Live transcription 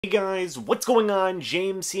Hey guys, what's going on?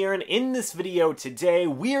 James here, and in this video today,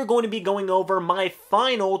 we are going to be going over my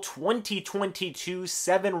final 2022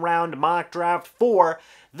 7-round mock draft for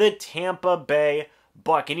the Tampa Bay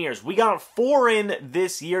Buccaneers. We got 4 in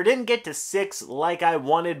this year. Didn't get to 6 like I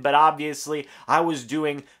wanted, but obviously I was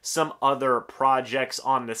doing some other projects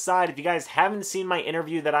on the side. If you guys haven't seen my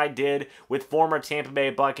interview that I did with former Tampa Bay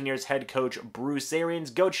Buccaneers head coach Bruce Arians,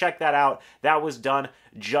 go check that out. That was done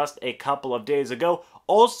just a couple of days ago.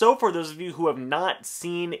 Also, for those of you who have not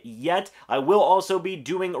seen yet, I will also be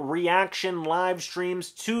doing reaction live streams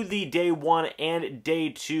to the day 1 and day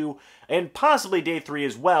 2, and possibly day 3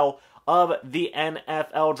 as well, of the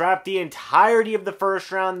NFL draft. The entirety of the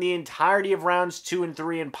first round, the entirety of rounds 2 and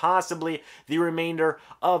 3, and possibly the remainder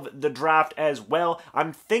of the draft as well.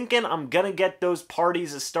 I'm thinking I'm gonna get those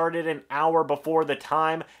parties started an hour before the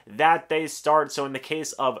time that they start. So in the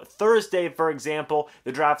case of Thursday, for example,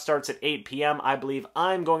 the draft starts at 8 p.m. I believe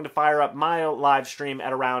I'm going to fire up my live stream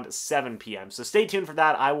at around 7 p.m. So stay tuned for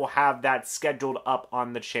that. I will have that scheduled up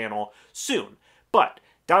on the channel soon. But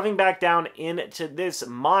diving back down into this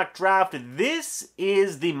mock draft, this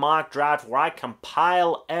is the mock draft where I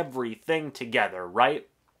compile everything together, right?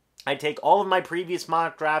 I take all of my previous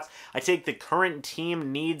mock drafts, I take the current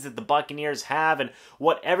team needs that the Buccaneers have and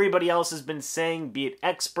what everybody else has been saying, be it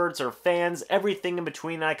experts or fans, everything in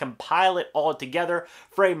between, and I compile it all together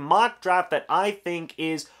for a mock draft that I think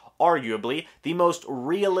is arguably the most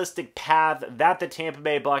realistic path that the Tampa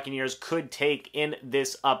Bay Buccaneers could take in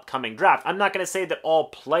this upcoming draft. I'm not going to say that all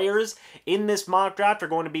players in this mock draft are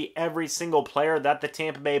going to be every single player that the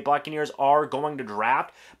Tampa Bay Buccaneers are going to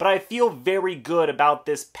draft, but I feel very good about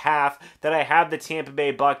this path that I have the Tampa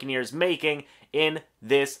Bay Buccaneers making in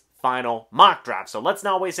this final mock draft. So let's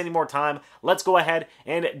not waste any more time. Let's go ahead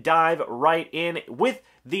and dive right in with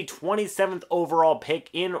the 27th overall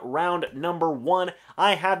pick in round number 1.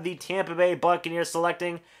 I have the Tampa Bay Buccaneers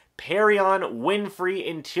selecting Perrion Winfrey,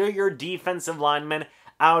 interior defensive lineman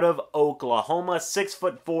out of Oklahoma,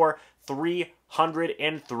 6'4",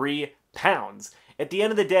 303 pounds. At the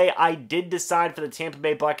end of the day, I did decide for the Tampa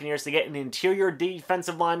Bay Buccaneers to get an interior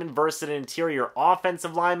defensive lineman versus an interior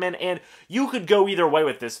offensive lineman, and you could go either way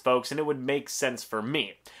with this, folks, and it would make sense for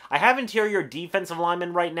me. I have interior defensive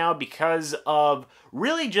lineman right now because of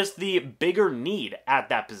really just the bigger need at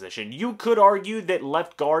that position. You could argue that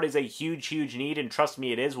left guard is a huge, huge need, and trust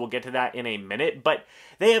me, it is. We'll get to that in a minute, but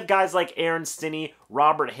they have guys like Aaron Stinney,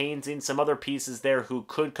 Robert Hainsey, and some other pieces there who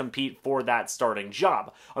could compete for that starting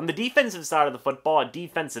job. On the defensive side of the football, at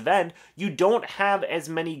defensive end, you don't have as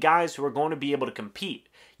many guys who are going to be able to compete.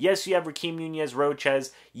 Yes, you have Raheem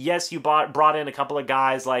Nunez-Roches. Yes, you brought in a couple of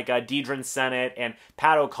guys like Deidrin Sennett and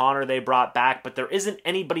Pat O'Connor they brought back, but there isn't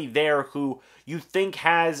anybody there who you think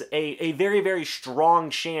has a very, very strong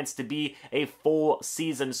chance to be a full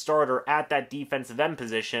season starter at that defensive end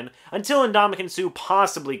position until Ndamukong Suh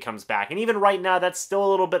possibly comes back. And even right now, that's still a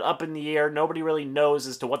little bit up in the air. Nobody really knows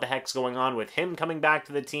as to what the heck's going on with him coming back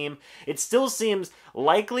to the team. It still seems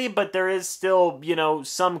likely, but there is still, you know,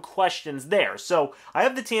 some questions there. So I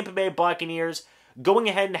have the Tampa Bay Buccaneers going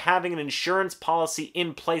ahead and having an insurance policy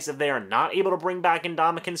in place if they are not able to bring back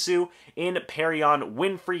Ndamukong Suh in Perrion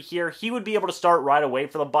Winfrey here. He would be able to start right away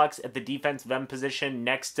for the Bucs at the defensive end position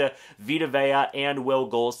next to Vita Vea and Will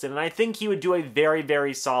Gholston, and I think he would do a very,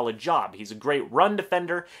 very solid job. He's a great run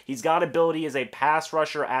defender. He's got ability as a pass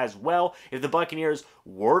rusher as well. If the Buccaneers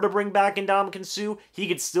were to bring back Ndamukong Suh, he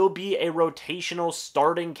could still be a rotational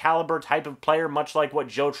starting caliber type of player, much like what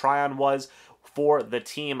Joe Tryon was for the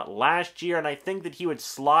team last year, and I think that he would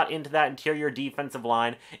slot into that interior defensive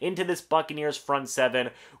line, into this Buccaneers front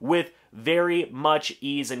seven with very much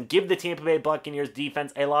ease and give the Tampa Bay Buccaneers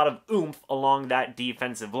defense a lot of oomph along that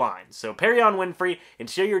defensive line. So Perrion Winfrey,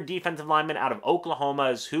 interior defensive lineman out of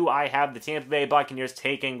Oklahoma, is who I have the Tampa Bay Buccaneers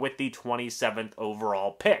taking with the 27th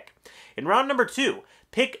overall pick. In round number 2,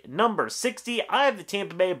 pick number 60, I have the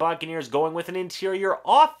Tampa Bay Buccaneers going with an interior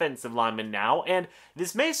offensive lineman now, and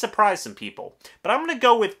this may surprise some people, but I'm going to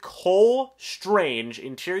go with Cole Strange,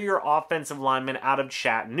 interior offensive lineman out of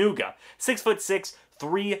Chattanooga. 6'6",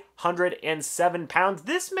 307 pounds.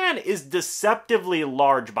 This man is deceptively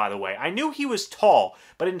large, by the way. I knew he was tall,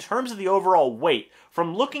 but in terms of the overall weight,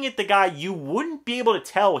 from looking at the guy, you wouldn't be able to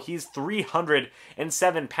tell he's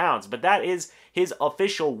 307 pounds, but that is his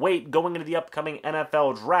official weight going into the upcoming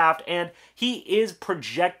NFL draft, and he is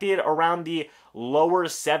projected around the lower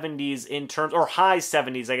 70s in terms, or high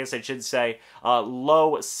 70s, I guess I should say,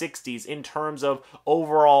 low 60s in terms of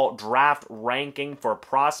overall draft ranking for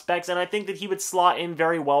prospects, and I think that he would slot in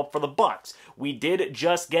very well for the Bucs. We did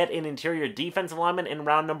just get an interior defensive lineman in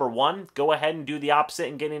round number 1. Go ahead and do the opposite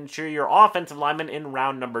and get an interior offensive lineman in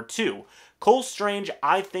round number 2. Cole Strange,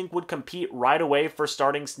 I think, would compete right away for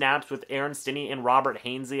starting snaps with Aaron Stinnie and Robert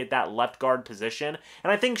Hainsey at that left guard position,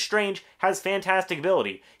 and I think Strange has fantastic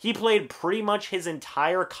ability. He played pretty much his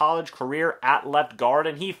entire college career at left guard,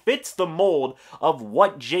 and he fits the mold of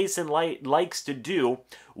what Jason likes to do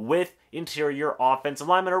with interior offensive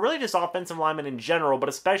linemen, or really just offensive linemen in general, but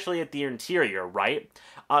especially at the interior, right?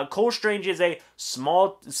 Cole Strange is a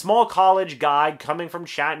small college guy coming from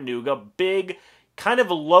Chattanooga, big, kind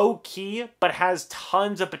of low-key, but has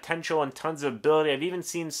tons of potential and tons of ability. I've even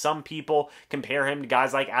seen some people compare him to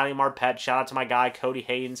guys like Ali Marpet. Shout out to my guy Cody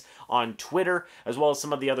Haynes on Twitter, as well as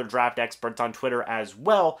some of the other draft experts on Twitter as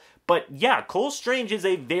well. But yeah, Cole Strange is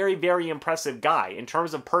a very, very impressive guy. In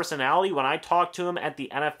terms of personality, when I talked to him at the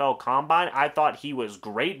NFL Combine, I thought he was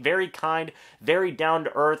great, very kind, very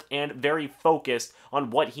down-to-earth, and very focused on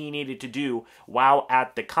what he needed to do while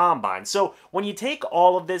at the Combine. So when you take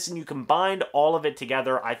all of this and you combine all of it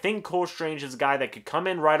together, I think Cole Strange is a guy that could come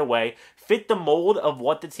in right away, fit the mold of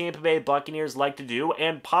what the Tampa Bay Buccaneers like to do,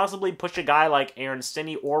 and possibly push a guy like Aaron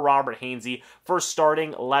Stinnie or Robert Hainsey for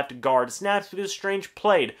starting left guard snaps, because Strange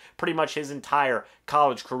played pretty much his entire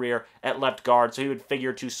college career at left guard, so he would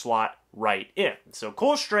figure to slot right in. So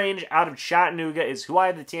Cole Strange out of Chattanooga is who I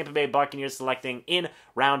have the Tampa Bay Buccaneers selecting in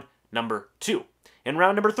round number 2. In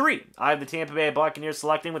round number 3, I have the Tampa Bay Buccaneers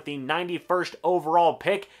selecting with the 91st overall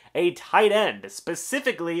pick, a tight end,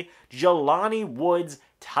 specifically Jelani Woods,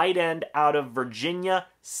 tight end out of Virginia,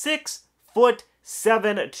 6'7",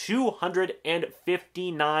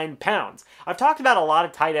 259 pounds. I've talked about a lot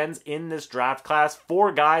of tight ends in this draft class.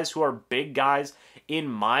 4 guys who are big guys in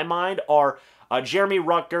my mind are Jeremy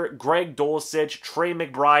Rucker, Greg Dulcich, Trey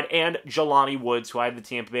McBride, and Jelani Woods, who I have the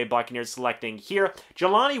Tampa Bay Buccaneers selecting here.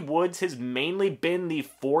 Jelani Woods has mainly been the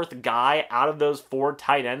 4th guy out of those 4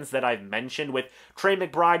 tight ends that I've mentioned, with Trey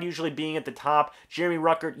McBride usually being at the top, Jeremy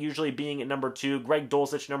Rucker usually being at number 2, Greg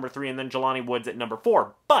Dulcich number 3, and then Jelani Woods at number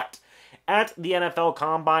 4. But at the NFL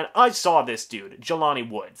Combine, I saw this dude, Jelani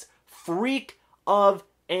Woods. Freak of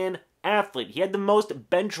an athlete. He had the most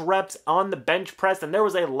bench reps on the bench press, and there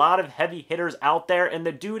was a lot of heavy hitters out there, and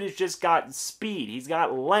the dude has just got speed. He's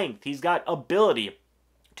got length. He's got ability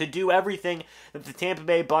to do everything that the Tampa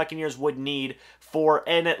Bay Buccaneers would need for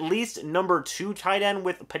an at least number 2 tight end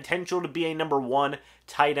with potential to be a number 1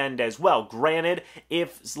 tight end as well. Granted,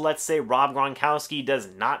 if, let's say, Rob Gronkowski does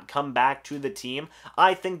not come back to the team,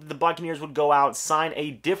 I think that the Buccaneers would go out, sign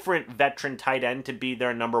a different veteran tight end to be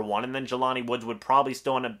their number 1, and then Jelani Woods would probably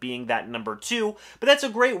still end up being that number 2, but that's a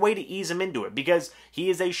great way to ease him into it, because he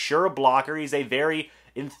is a sure blocker. He's a very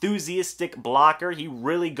enthusiastic blocker. He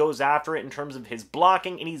really goes after it in terms of his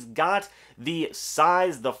blocking, and he's got the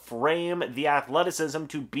size, the frame, the athleticism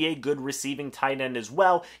to be a good receiving tight end as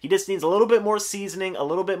well. He just needs a little bit more seasoning, a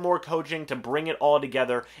little bit more coaching to bring it all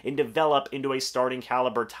together and develop into a starting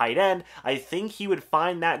caliber tight end. I think he would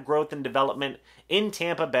find that growth and development in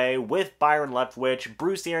Tampa Bay with Byron Leftwich.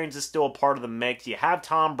 Bruce Arians is still a part of the mix. You have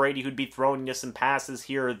Tom Brady who'd be throwing you some passes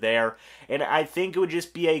here or there, and I think it would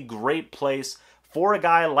just be a great place for a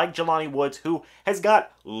guy like Jelani Woods, who has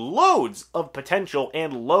got loads of potential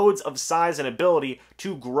and loads of size and ability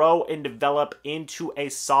to grow and develop into a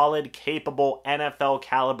solid, capable NFL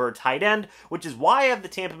caliber tight end, which is why I have the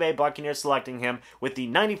Tampa Bay Buccaneers selecting him with the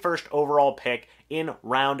 91st overall pick in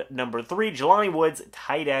round number 3. Jelani Woods,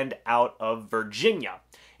 tight end out of Virginia.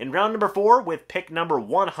 In round number 4, with pick number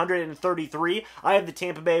 133, I have the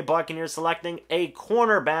Tampa Bay Buccaneers selecting a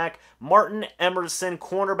cornerback, Martin Emerson,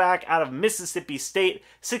 cornerback out of Mississippi State,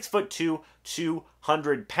 6'2",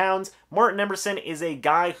 200 pounds. Martin Emerson is a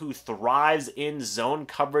guy who thrives in zone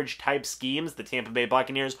coverage type schemes. The Tampa Bay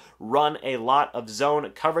Buccaneers run a lot of zone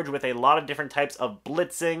coverage with a lot of different types of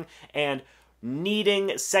blitzing and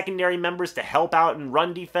needing secondary members to help out in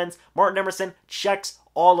run defense. Martin Emerson checks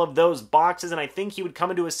all of those boxes, and I think he would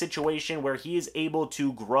come into a situation where he is able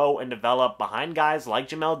to grow and develop behind guys like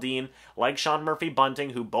Jamel Dean, like Sean Murphy-Bunting,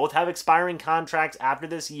 who both have expiring contracts after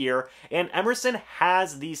this year, and Emerson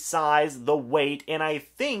has the size, the weight, and I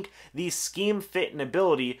think the scheme fit and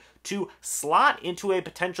ability to slot into a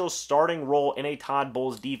potential starting role in a Todd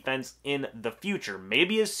Bowles defense in the future.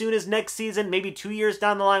 Maybe as soon as next season, maybe 2 years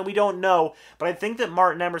down the line, we don't know, but I think that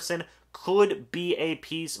Martin Emerson could be a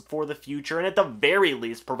piece for the future, and at the very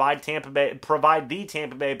least provide the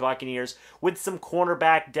Tampa Bay Buccaneers with some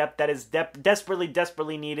cornerback depth that is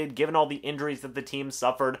desperately needed given all the injuries that the team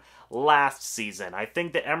suffered last season. I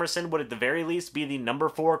think that Emerson would at the very least be the number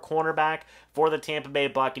 4 cornerback for the Tampa Bay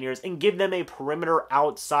Buccaneers and give them a perimeter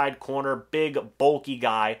outside corner, big, bulky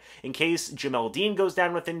guy. In case Jamel Dean goes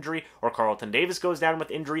down with injury or Carlton Davis goes down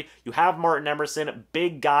with injury, you have Martin Emerson,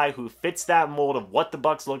 big guy who fits that mold of what the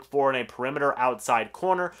Bucs look for in a perimeter outside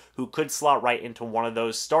corner who could slot right into one of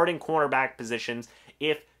those starting cornerback positions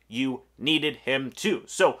if you needed him to.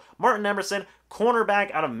 So, Martin Emerson,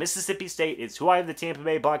 cornerback out of Mississippi State, is who I have the Tampa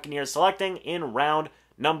Bay Buccaneers selecting in round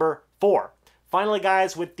number 4. Finally,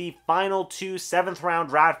 guys, with the final 2 7th-round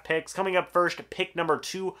draft picks, coming up first, pick number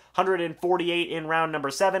 248 in round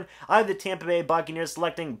number 7, I have the Tampa Bay Buccaneers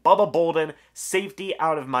selecting Bubba Bolden, safety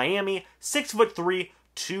out of Miami, 6'3",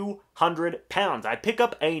 200 pounds. I pick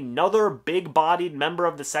up another big-bodied member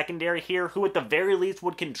of the secondary here who at the very least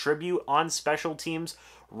would contribute on special teams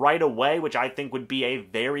right away, which I think would be a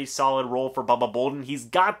very solid role for Bubba Bolden. He's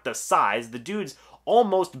got the size. The dude's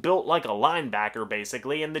almost built like a linebacker,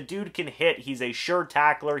 basically, and the dude can hit. He's a sure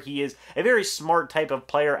tackler. He is a very smart type of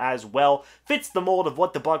player as well. Fits the mold of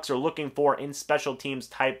what the Bucs are looking for in special teams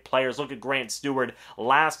type players. Look at Grant Stuard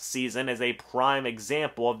last season as a prime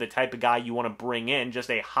example of the type of guy you want to bring in.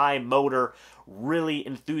 Just a high motor, really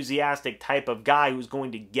enthusiastic type of guy who's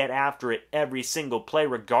going to get after it every single play,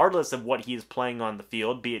 regardless of what he is playing on the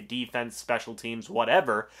field, be it defense, special teams,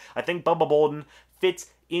 whatever. I think Bubba Bolden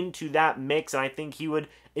fits into that mix, and I think he would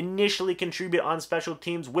initially contribute on special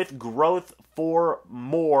teams with growth for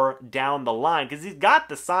more down the line because he's got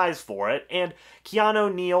the size for it. And Keanu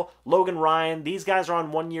O'Neal, Logan Ryan, these guys are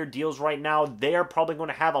on one-year deals right now. They are probably going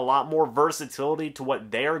to have a lot more versatility to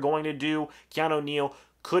what they're going to do. Keanu O'Neal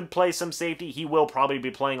could play some safety. He will probably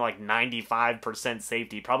be playing like 95%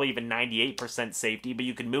 safety, probably even 98% safety, but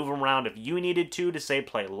you can move him around if you needed to say,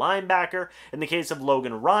 play linebacker. In the case of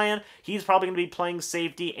Logan Ryan, he's probably going to be playing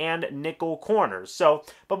safety and nickel corners. So,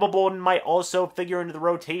 Bubba Bolden might also figure into the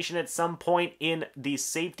rotation at some point in the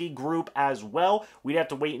safety group as well. We'd have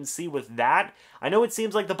to wait and see with that. I know it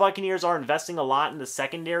seems like the Buccaneers are investing a lot in the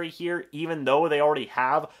secondary here, even though they already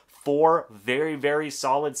have 4 very, very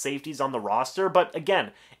solid safeties on the roster. But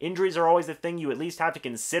again, injuries are always a thing you at least have to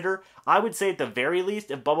consider. I would say at the very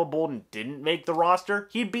least, if Bubba Bolden didn't make the roster,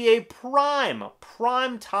 he'd be a prime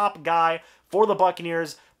top guy for the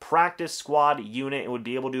Buccaneers practice squad unit and would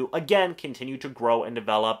be able to, again, continue to grow and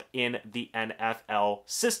develop in the NFL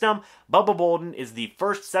system. Bubba Bolden is the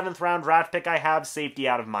first 7th-round draft pick I have, safety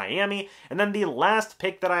out of Miami. And then the last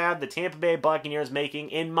pick that I have the Tampa Bay Buccaneers making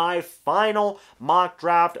in my final mock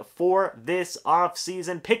draft for this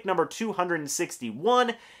offseason, pick number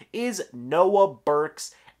 261, is Noah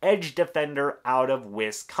Burks, edge defender out of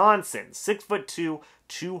Wisconsin. 6'2",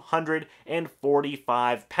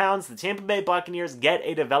 245 pounds. The Tampa Bay Buccaneers get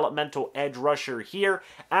a developmental edge rusher here.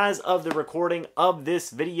 As of the recording of this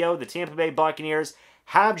video, the Tampa Bay Buccaneers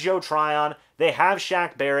have Joe Tryon, they have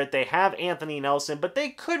Shaq Barrett, they have Anthony Nelson, but they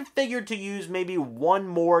could figure to use maybe one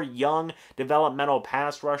more young developmental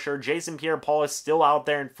pass rusher. Jason Pierre-Paul is still out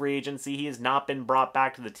there in free agency. He has not been brought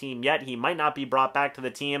back to the team yet. He might not be brought back to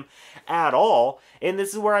the team at all. And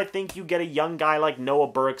this is where I think you get a young guy like Noah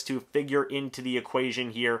Burks to figure into the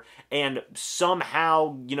equation here and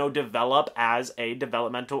somehow, develop as a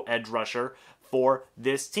developmental edge rusher for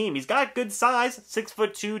this team. He's got good size,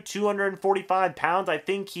 6'2", 245 pounds. I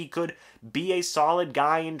think he could be a solid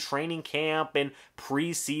guy in training camp and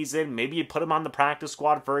preseason. Maybe you put him on the practice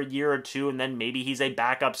squad for a year or two, and then maybe he's a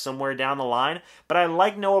backup somewhere down the line. But I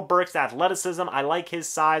like Noah Burks' athleticism. I like his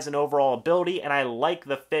size and overall ability, and I like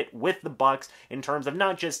the fit with the Bucs in terms of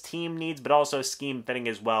not just team needs, but also scheme fitting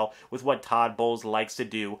as well with what Todd Bowles likes to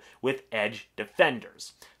do with edge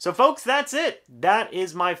defenders. So folks, that's it. That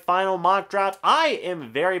is my final mock draft. I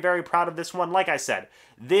am very, very proud of this one. Like I said,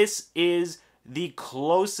 this is the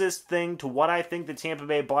closest thing to what I think the Tampa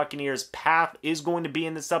Bay Buccaneers' path is going to be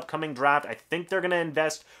in this upcoming draft. I think they're going to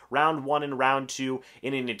invest round 1 and round 2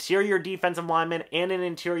 in an interior defensive lineman and an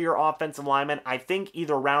interior offensive lineman. I think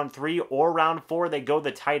either round 3 or round 4 they go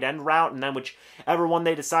the tight end route, and then whichever one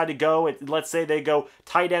they decide to go, let's say they go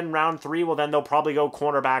tight end round 3, well then they'll probably go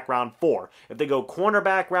cornerback round 4. If they go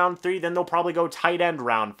cornerback round 3, then they'll probably go tight end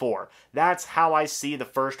round 4. That's how I see the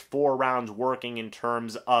first 4 rounds working in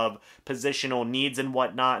terms of positional needs and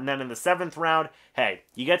whatnot. And then in the 7th round, hey,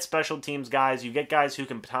 you get special teams guys, you get guys who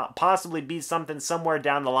can possibly be something somewhere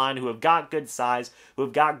down the line, who have got good size, who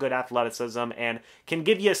have got good athleticism, and can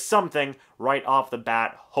give you something right off the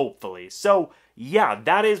bat, hopefully. So yeah,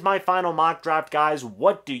 that is my final mock draft, guys.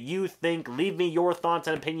 What do you think? Leave me your thoughts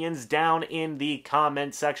and opinions down in the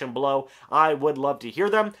comment section below. I would love to hear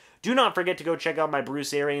them. Do not forget to go check out my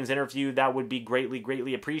Bruce Arians interview. That would be greatly,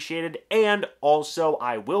 greatly appreciated. And also,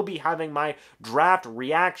 I will be having my draft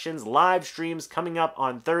reactions live streams coming up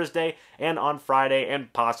on Thursday and on Friday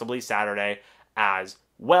and possibly Saturday as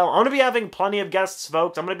well. I'm going to be having plenty of guests,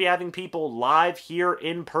 folks. I'm going to be having people live here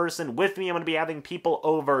in person with me. I'm going to be having people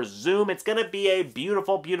over Zoom. It's going to be a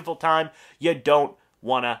beautiful, beautiful time. You don't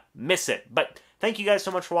want to miss it. But thank you guys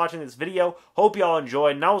so much for watching this video. Hope you all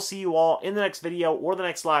enjoyed, and I will see you all in the next video or the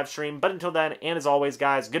next live stream. But until then, and as always,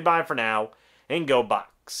 guys, goodbye for now, and go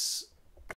Bucs.